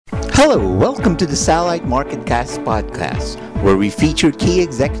Hello, welcome to the Satellite Marketcast podcast, where we feature key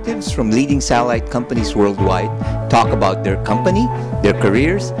executives from leading satellite companies worldwide, talk about their company, their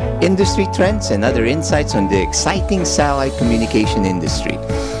careers, industry trends, and other insights on the exciting satellite communication industry.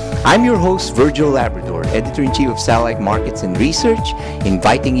 I'm your host, Virgil Labrador, Editor-in-Chief of Satellite Markets and Research,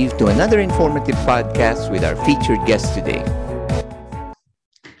 inviting you to another informative podcast with our featured guest today.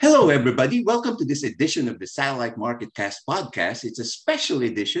 Hello, everybody. Welcome to this edition of the Satellite Marketcast podcast. It's a special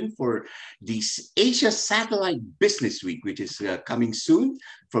edition for the Asia Satellite Business Week, which is coming soon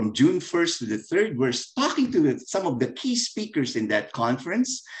from June 1st to the 3rd. We're talking to some of the key speakers in that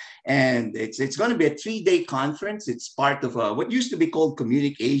conference. And it's going to be a 3-day conference. It's part of what used to be called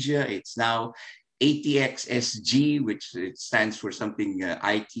Communic Asia. It's now ATXSG, which it stands for something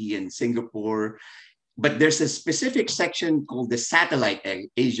IT in Singapore. But there's a specific section called the Satellite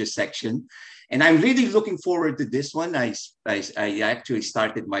Asia section. And I'm really looking forward to this one. I actually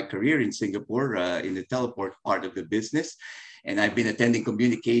started my career in Singapore in the teleport part of the business. And I've been attending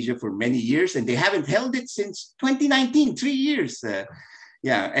Communic Asia for many years. And they haven't held it since 2019, 3 years.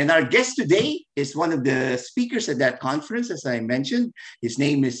 And our guest today is one of the speakers at that conference, as I mentioned. His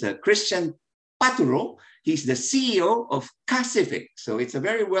name is Christian Paturo. He's the CEO of Cacific. So it's a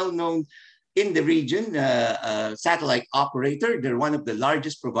very well-known in the region, satellite operator. They're one of the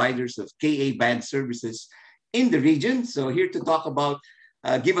largest providers of Ka band services in the region. So here to talk about,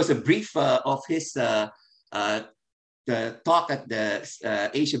 give us a brief of his the talk at the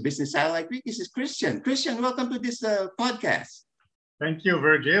Asia Business Satellite Week. This is Christian. Christian, welcome to this podcast. Thank you,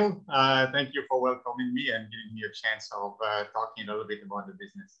 Virgil. Thank you for welcoming me and giving me a chance of talking a little bit about the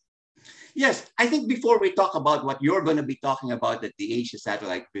business. Yes, I think before we talk about what you're going to be talking about at the Asia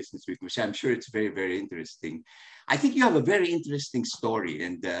Satellite Business Week, which I'm sure it's very, very interesting, I think you have a very interesting story.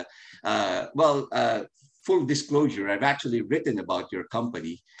 And full disclosure, I've actually written about your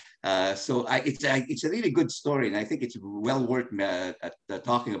company. So it's a really good story, and I think it's well worth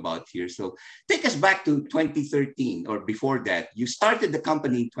talking about here. So take us back to 2013 or before that. You started the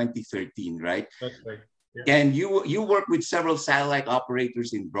company in 2013, right? That's right. Yeah. And you work with several satellite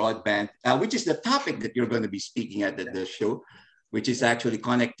operators in broadband, which is the topic that you're going to be speaking at the show, which is actually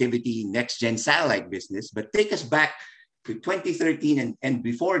connectivity, next-gen satellite business. But take us back to 2013 and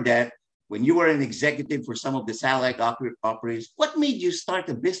before that, when you were an executive for some of the satellite operators. What made you start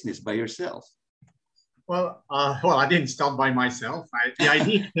a business by yourself? Well, I didn't start by myself. The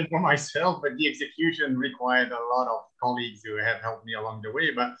idea came from myself, but the execution required a lot of colleagues who have helped me along the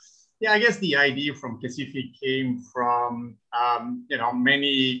way. But yeah, I guess the idea from Cacific came from,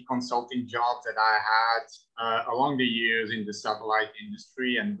 many consulting jobs that I had along the years in the satellite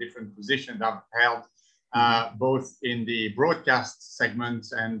industry and different positions I've held, both in the broadcast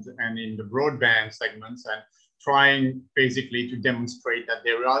segments and in the broadband segments, and trying basically to demonstrate that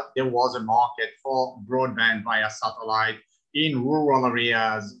there was a market for broadband via satellite in rural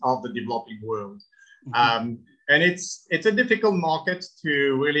areas of the developing world. And it's a difficult market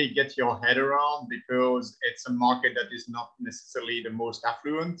to really get your head around because it's a market that is not necessarily the most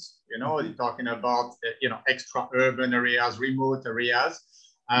affluent. You're talking about, extra urban areas, remote areas.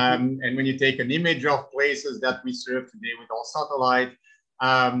 And when you take an image of places that we serve today with our satellite,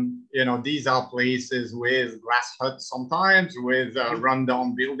 these are places with grass huts sometimes, with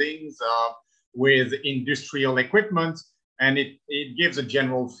rundown buildings, with industrial equipment. And it gives a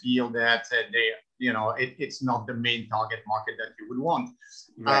general feel that it's not the main target market that you would want.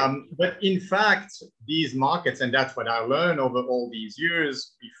 Right. But in fact, these markets, and that's what I learned over all these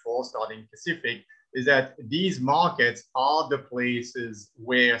years before starting Cacific, is that these markets are the places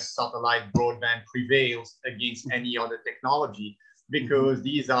where satellite broadband prevails against any other technology, because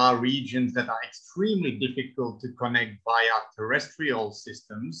these are regions that are extremely difficult to connect via terrestrial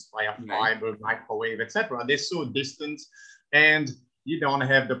systems, via fiber, microwave, etc. They're so distant, and you don't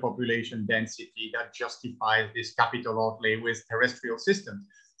have the population density that justifies this capital outlay with terrestrial systems.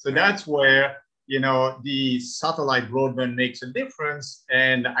 So that's where, the satellite broadband makes a difference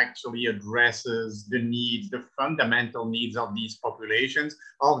and actually addresses the needs, the fundamental needs of these populations,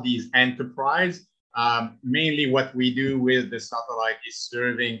 of these enterprise. Mainly what we do with the satellite is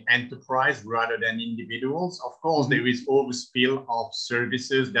serving enterprise rather than individuals. Of course, there is overspill of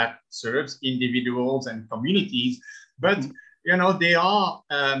services that serves individuals and communities, but they are,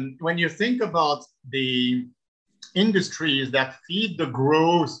 when you think about the industries that feed the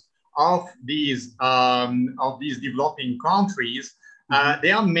growth of these developing countries,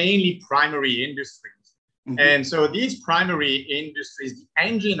 they are mainly primary industries. And so these primary industries, the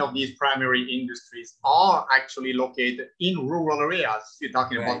engine of these primary industries are actually located in rural areas. You're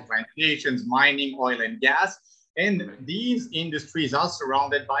talking about plantations, mining, oil and gas. And these industries are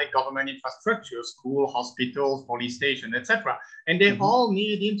surrounded by government infrastructure, school, hospitals, police station, etc. And they all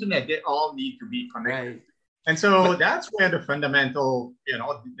need internet. They all need to be connected. Right. And so But that's where the fundamental,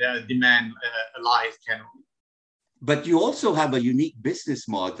 the demand lies generally. but you also have a unique business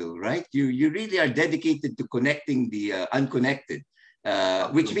model, right? You really are dedicated to connecting the unconnected, which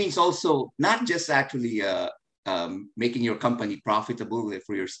Absolutely. means also not just actually making your company profitable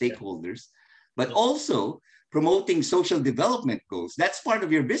for your Yeah. stakeholders, but Yeah. also promoting social development goals. That's part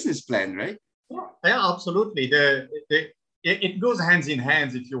of your business plan, right? Yeah, absolutely. It goes hands in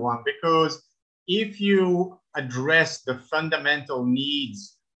hands, if you want, because if you address the fundamental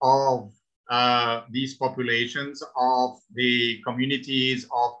needs of these populations, of the communities,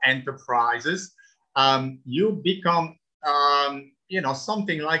 of enterprises, you become,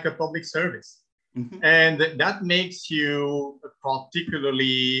 something like a public service. Mhm. And that makes you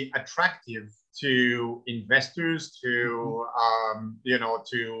particularly attractive to investors, Mhm.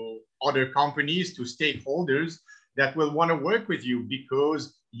 to other companies, to stakeholders that will want to work with you because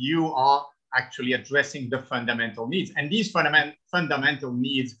you are actually addressing the fundamental needs. And these fundamental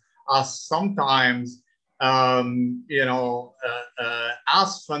needs are sometimes,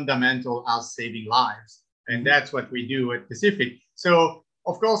 as fundamental as saving lives. And Mhm. that's what we do at Pacific. So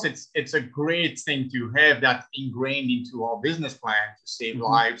of course, it's a great thing to have that ingrained into our business plan to save Mhm.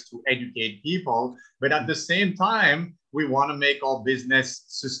 lives, to educate people. But at the same time, we want to make our business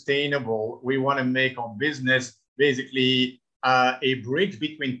sustainable. We want to make our business basically a bridge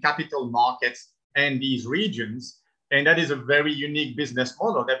between capital markets and these regions. And that is a very unique business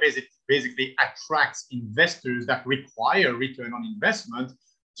model that basically attracts investors that require return on investment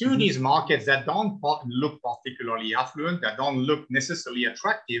to Mhm. these markets that don't look particularly affluent, that don't look necessarily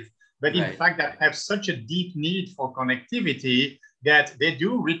attractive, but in Right. fact that have such a deep need for connectivity that they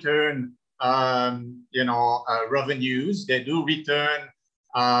do return, revenues. They do return.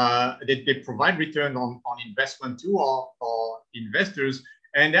 They provide return on investment to our investors,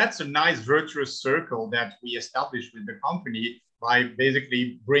 and that's a nice virtuous circle that we established with the company by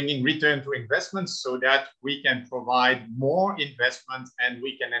basically bringing return to investments so that we can provide more investment and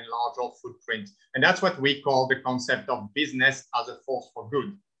we can enlarge our footprint. And that's what we call the concept of business as a force for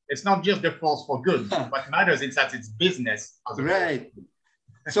good. It's not just the force for good. What matters is that it's business as a force Right. for good.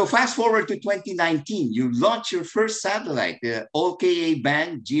 So fast forward to 2019, you launched your first satellite, the all-Ka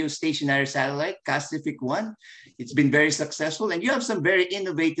band geostationary satellite, Pacific One. It's been very successful, and you have some very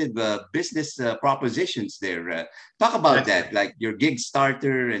innovative business propositions there. Talk about That's that, right. like your gig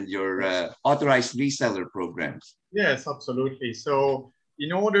starter and your authorized reseller programs. Yes, absolutely. So,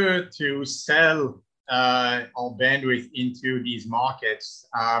 in order to sell our bandwidth into these markets,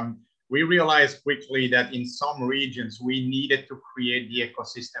 we realized quickly that in some regions we needed to create the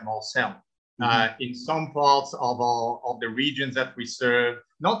ecosystem ourselves. Mhm. In some parts of the regions that we serve,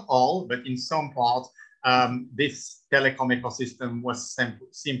 not all, but in some parts, this telecom ecosystem was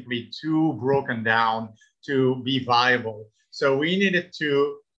simply too broken down to be viable. So we needed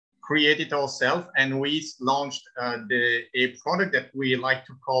to create it ourselves, and we launched a product that we like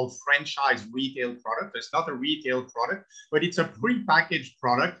to call franchise retail product. It's not a retail product, but it's a pre-packaged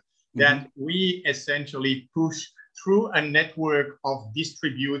product that Mhm. we essentially push through a network of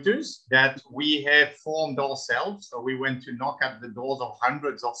distributors that we have formed ourselves. So we went to knock at the doors of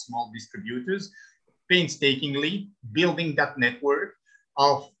hundreds of small distributors, painstakingly building that network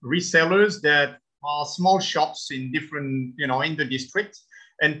of resellers that are small shops in different, in the district,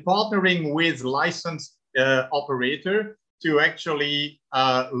 and partnering with licensed operator to actually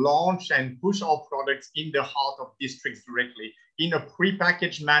launch and push our products in the heart of districts directly in a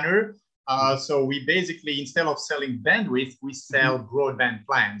prepackaged manner. Mhm. So we basically, instead of selling bandwidth, we sell Mhm. broadband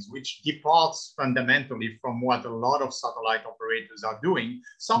plans, which departs fundamentally from what a lot of satellite operators are doing.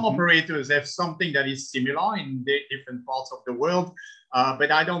 Some Mhm. operators have something that is similar in the different parts of the world,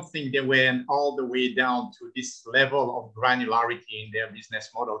 but I don't think they went all the way down to this level of granularity in their business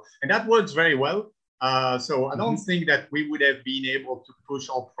model. And that works very well. So I don't Mhm. think that we would have been able to push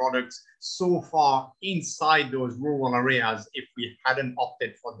our products so far inside those rural areas if we hadn't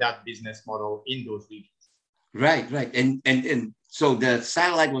opted for that business model in those regions. Right, right. And so the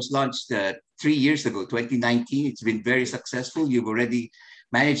satellite was launched 3 years ago, 2019. It's been very successful. You've already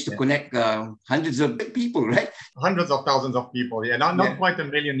managed to Yeah. connect hundreds of people, right? Hundreds of thousands of people. Yeah, not Yeah, quite a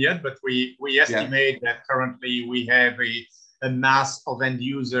million yet, but we yeah, estimate that currently we have a mass of end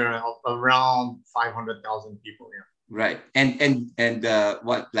user of around 500,000 people here. right. And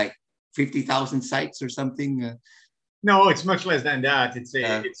what, like 50,000 sites or something? No, it's much less than that. Uh,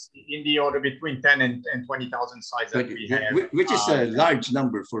 It's in the order between 10 and 20,000 sites that we have. which is a large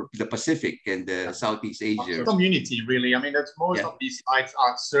number for the Pacific and Southeast Asia. Community, really. I mean, that's most Yeah. of these sites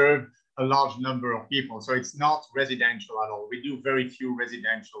are served a large number of people. So it's not residential at all. We do very few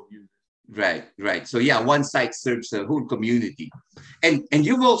residential users. Right, right. So yeah, one site serves the whole community, and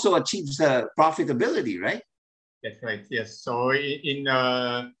you've also achieved profitability, right? That's right. Yes. So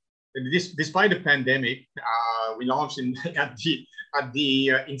despite the pandemic, we launched at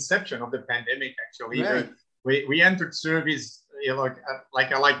the inception of the pandemic. Actually, Right. We entered service. Like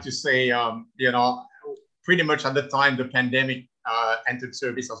I like to say, pretty much at the time the pandemic entered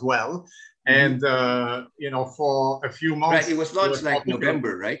service as well. And for a few months, Right. It was launched like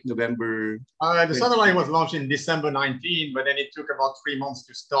November, right? November. The satellite was launched in December 19, but then it took about 3 months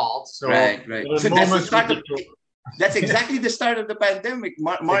to start. So right, right. So that's exactly the start of the pandemic,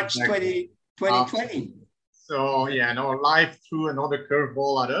 March exactly. 2020. So yeah, life threw another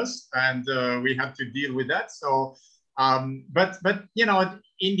curveball at us, and we had to deal with that. So, but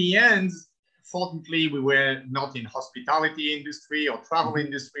in the end, fortunately, we were not in hospitality industry or travel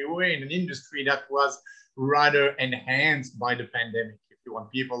industry. We were in an industry that was rather enhanced by the pandemic. If you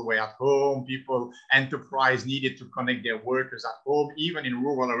want, people were at home, enterprise needed to connect their workers at home, even in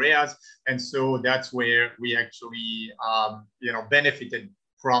rural areas. And so that's where we actually, benefited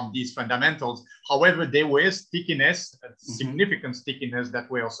from these fundamentals. However, there was stickiness, significant stickiness that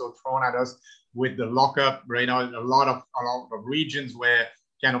were also thrown at us with the lockup. Right now, a lot of regions were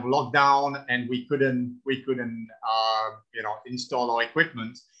kind of locked down, and we couldn't install our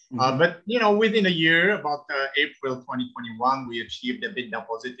equipment. But within a year, about April 2021, we achieved EBITDA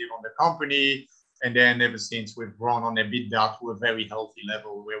positive on the company, and then ever since we've grown on EBITDA to a very healthy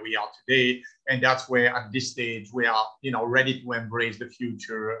level where we are today. And that's where at this stage we are ready to embrace the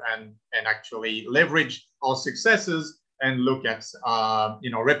future and actually leverage our successes and look at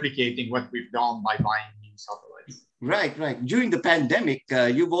replicating what we've done by buying new satellites. Right, right. During the pandemic,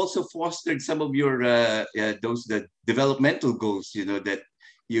 you've also fostered some of your the developmental goals. That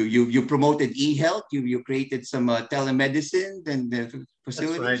you promoted e-health. You created some telemedicine and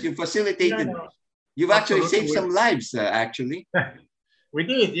facilities. Right. You facilitated. You've actually saved some lives, actually. We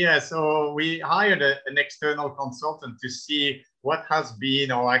did, yeah. So we hired an external consultant to see what has been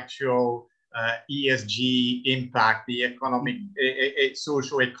our actual ESG impact, the economic,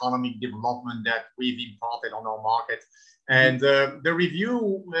 socio-economic development that we've imparted on our market. And the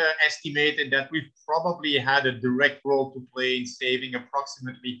review estimated that we've probably had a direct role to play in saving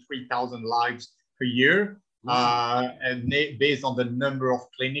approximately 3,000 lives per year. And based on the number of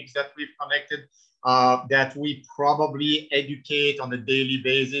clinics that we've connected, that we probably educate on a daily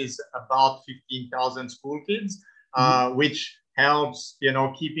basis about 15,000 school kids, which helps,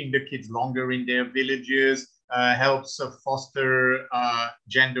 keeping the kids longer in their villages, helps foster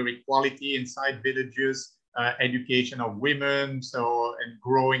gender equality inside villages, education of women, and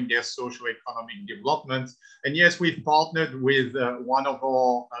growing their socio-economic development. And yes, we've partnered with one of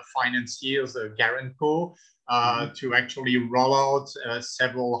our financiers, Guaranco, to actually roll out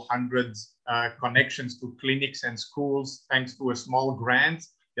several hundred connections to clinics and schools, thanks to a small grant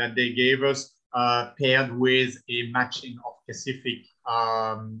that they gave us, paired with a matching of specific,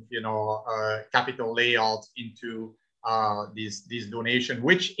 capital layout into this donation,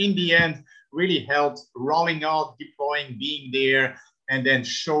 which in the end really helped rolling out, deploying, being there, and then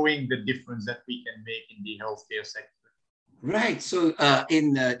showing the difference that we can make in the healthcare sector. Right. So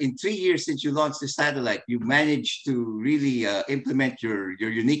in 3 years since you launched the satellite, you managed to really implement your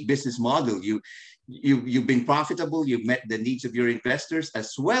unique business model. You've been profitable. You've met the needs of your investors,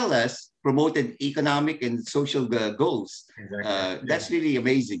 as well as promoted economic and social goals. Exactly. That's really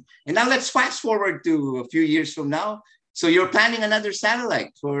amazing. And now let's fast forward to a few years from now. So you're planning another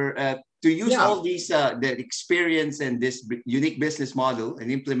satellite to use all these the experience and this unique business model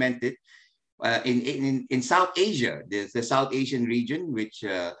and implement it in South Asia. There's the South Asian region, which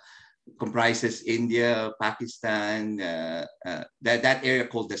comprises India, Pakistan, that area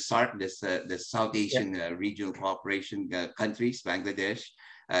called the SAARC, the South Asian Regional Cooperation countries, Bangladesh,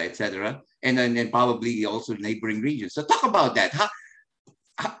 etc., and then probably also neighboring regions. So talk about that.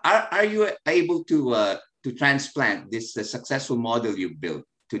 How are you able to transplant this successful model you've built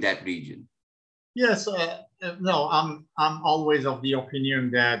to that region? Yes, no, I'm always of the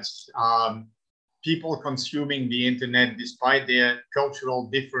opinion that people consuming the internet, despite their cultural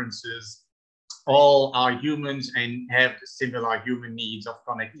differences, all are humans and have similar human needs of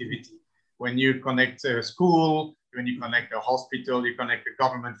connectivity. When you connect a school, when you connect a hospital, you connect a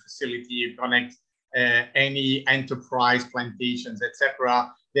government facility, you connect any enterprise, plantations,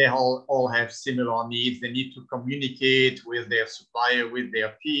 etc. They all have similar needs. They need to communicate with their supplier, with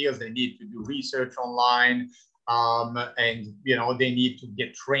their peers. They need to do research online, and they need to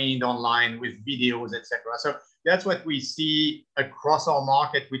get trained online with videos, etc. So that's what we see across our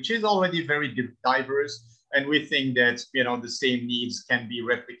market, which is already very diverse. And we think that the same needs can be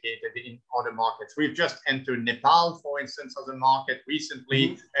replicated in other markets. We've just entered Nepal, for instance, as a market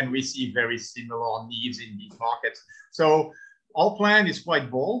recently, and we see very similar needs in these markets. So our plan is quite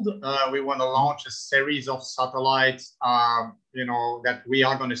bold. We want to launch a series of satellites, that we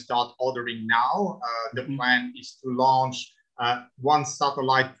are going to start ordering now. The plan is to launch one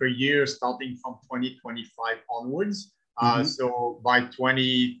satellite per year, starting from 2025 onwards. So by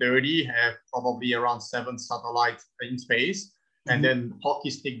 2030, have probably around 7 satellites in space. And then hockey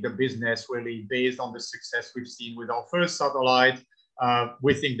stick the business really based on the success we've seen with our first satellite.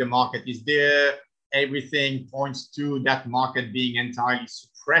 We think the market is there. Everything points to that market being entirely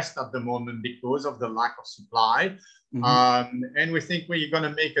suppressed at the moment because of the lack of supply. And we think we're going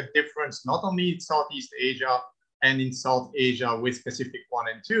to make a difference not only in Southeast Asia and in South Asia with Pacific 1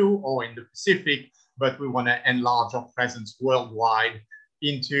 and 2 or in the Pacific, but we want to enlarge our presence worldwide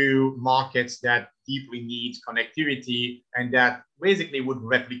into markets that deeply need connectivity and that basically would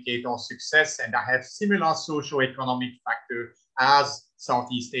replicate our success and that have similar socio-economic factor as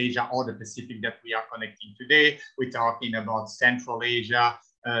Southeast Asia or the Pacific that we are connecting today. We're talking about Central Asia,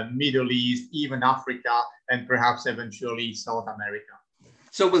 Middle East, even Africa, and perhaps eventually South America.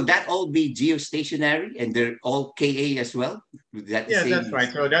 So will that all be geostationary and they're all Ka as well? Yeah, that's right.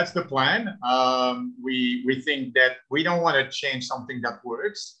 So that's the plan. We think that we don't want to change something that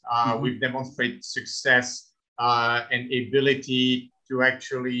works. We've demonstrated success and ability to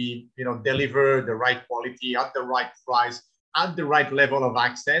actually, deliver the right quality at the right price, at the right level of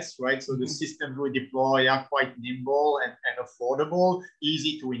access, right? So the systems we deploy are quite nimble and affordable,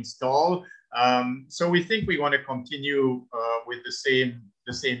 easy to install. So we think we want to continue with the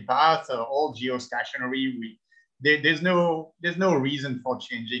same path, all geostationary. There's no reason for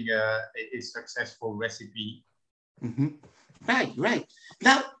changing a successful recipe. Right.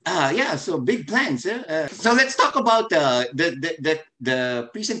 Now, so big plans. So let's talk about the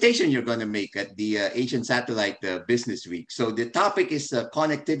presentation you're going to make at the Asian Satellite Business Week. So the topic is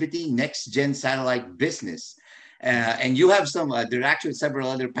connectivity, next-gen satellite business. And you have there are actually several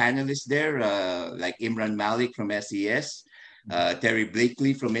other panelists there, like Imran Malik from SES, Terry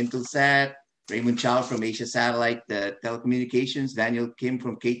Blakely from Intelsat, Raymond Chow from Asia Satellite Telecommunications, Daniel Kim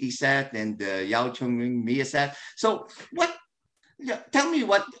from KTSat, and Yao Chongming Miasat. So tell me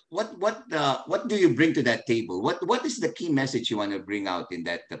what do you bring to that table? What is the key message you want to bring out in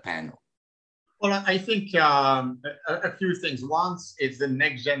that panel? Well, I think a few things. One, it's the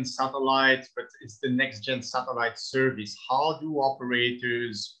next-gen satellite, but it's the next-gen satellite service. How do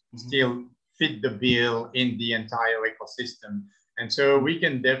operators still fit the bill in the entire ecosystem? And so we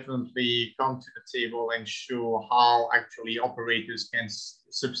can definitely come to the table and show how actually operators can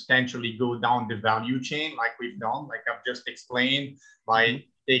substantially go down the value chain like we've done, like I've just explained, by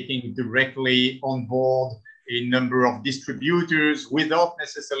taking directly on board a number of distributors without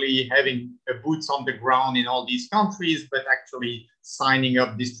necessarily having boots on the ground in all these countries, but actually signing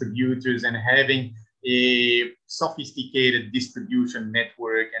up distributors and having a sophisticated distribution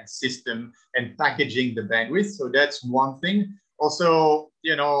network and system and packaging the bandwidth. So that's one thing. Also,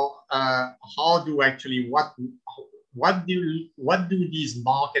 how do actually, what do these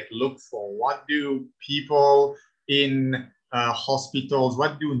markets look for? What do people in hospitals,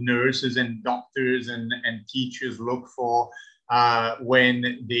 what do nurses and doctors and teachers look for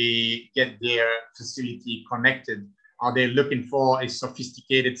when they get their facility connected? Are they looking for a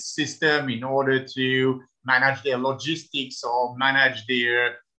sophisticated system in order to manage their logistics or manage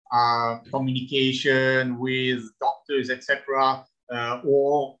their communication with doctors, etc.?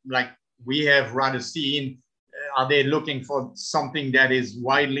 Or like we have rather seen, are they looking for something that is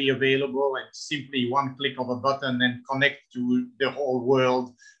widely available and simply one click of a button and connect to the whole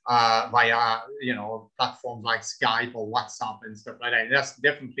world via platforms like Skype or WhatsApp and stuff like that? That's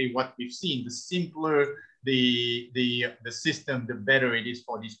definitely what we've seen. The simpler the system, the better it is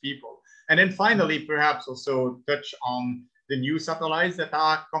for these people. And then finally, perhaps also touch on the new satellites that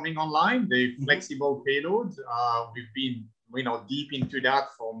are coming online, the flexible payloads. We've been deep into that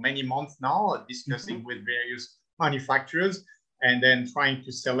for many months now, discussing with various manufacturers and then trying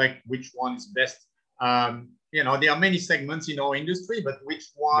to select which one is best. There are many segments in our industry, but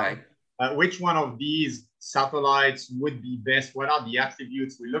which one of these satellites would be best? What are the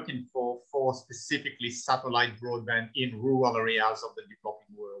attributes we're looking for specifically satellite broadband in rural areas of the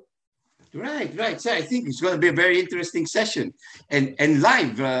developing world? Right, right. So I think it's going to be a very interesting session, and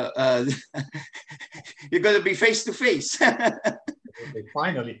live. You're going to be face to face. Okay,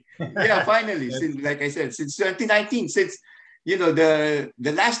 finally. Yeah, finally. Since, like I said, since 2019, since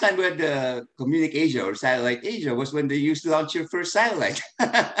the last time we had the Communic Asia or Satellite Asia was when they used to launch your first satellite,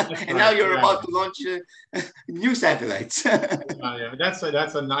 and now you're about to launch new satellites. Yeah, that's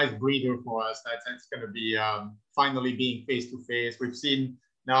a nice breather for us. That's going to be finally being face to face. We've seen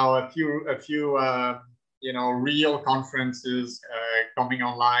now a few real conferences coming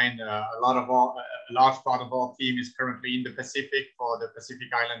online. A large part of our team is currently in the Pacific for the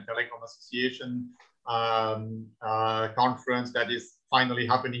Pacific Island Telecom Association conference that is finally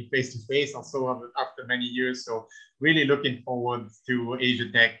happening face to face also after many years. So really looking forward to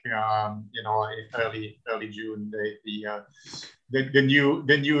Asia Tech, in early June, the new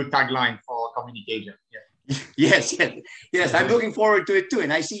tagline for Communic Asia. Yeah. Yes. I'm looking forward to it too.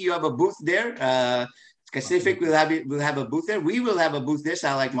 And I see you have a booth there. Pacific will have a booth there. We will have a booth there,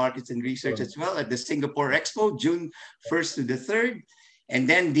 Satellite Markets and Research as well, at the Singapore Expo, June 1st to the 3rd. And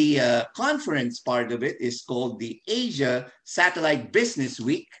then the conference part of it is called the Asia Satellite Business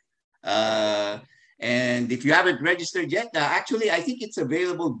Week. And if you haven't registered yet, actually, I think it's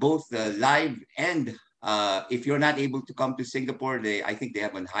available both live and if you're not able to come to Singapore, I think they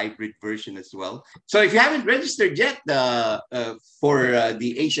have a hybrid version as well. So if you haven't registered yet for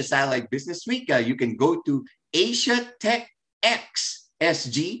the Asia Satellite Business Week, you can go to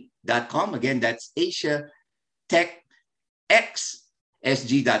asiatechxsg.com. Again, that's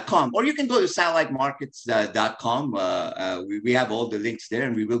asiatechxsg.com. Or you can go to satellitemarkets.com. We have all the links there,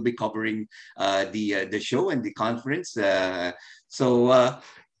 and we will be covering the show and the conference.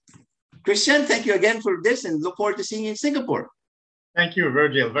 Christian, thank you again for this, and look forward to seeing you in Singapore. Thank you,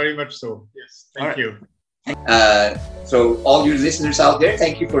 Virgil. Very much so. Yes, thank you. So all your listeners out there,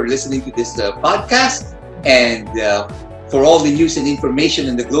 thank you for listening to this podcast. And for all the news and information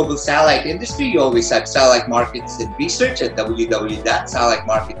in the global satellite industry, you always have Satellite Markets and Research at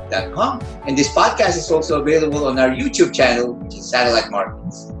www.satellitemarkets.com. And this podcast is also available on our YouTube channel, which is Satellite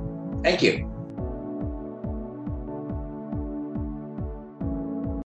Markets. Thank you.